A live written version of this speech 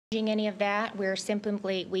Any of that.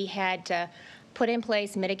 We had to put in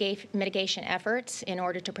place mitigation efforts in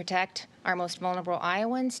order to protect our most vulnerable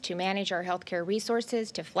Iowans, to manage our healthcare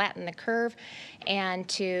resources, to flatten the curve, and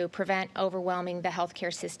to prevent overwhelming the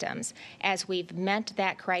healthcare systems. As we've met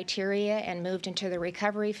that criteria and moved into the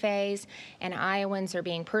recovery phase, and Iowans are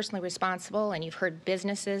being personally responsible, and you've heard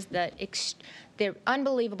businesses that the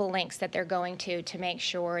unbelievable lengths that they're going to make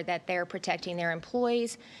sure that they're protecting their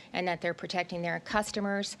employees and that they're protecting their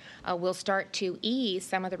customers. We'll start to ease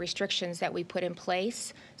some of the restrictions that we put in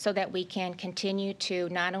place so that we can continue to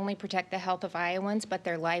not only protect the health of Iowans but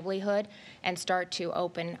their livelihood and start to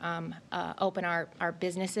open our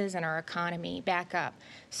businesses and our economy back up.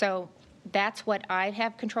 So that's what I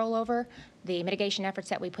have control over, the mitigation efforts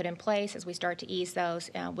that we put in place as we start to ease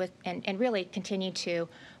those and really continue to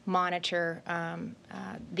monitor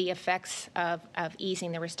the effects of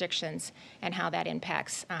easing the restrictions and how that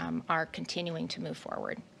impacts our continuing to move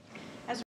forward.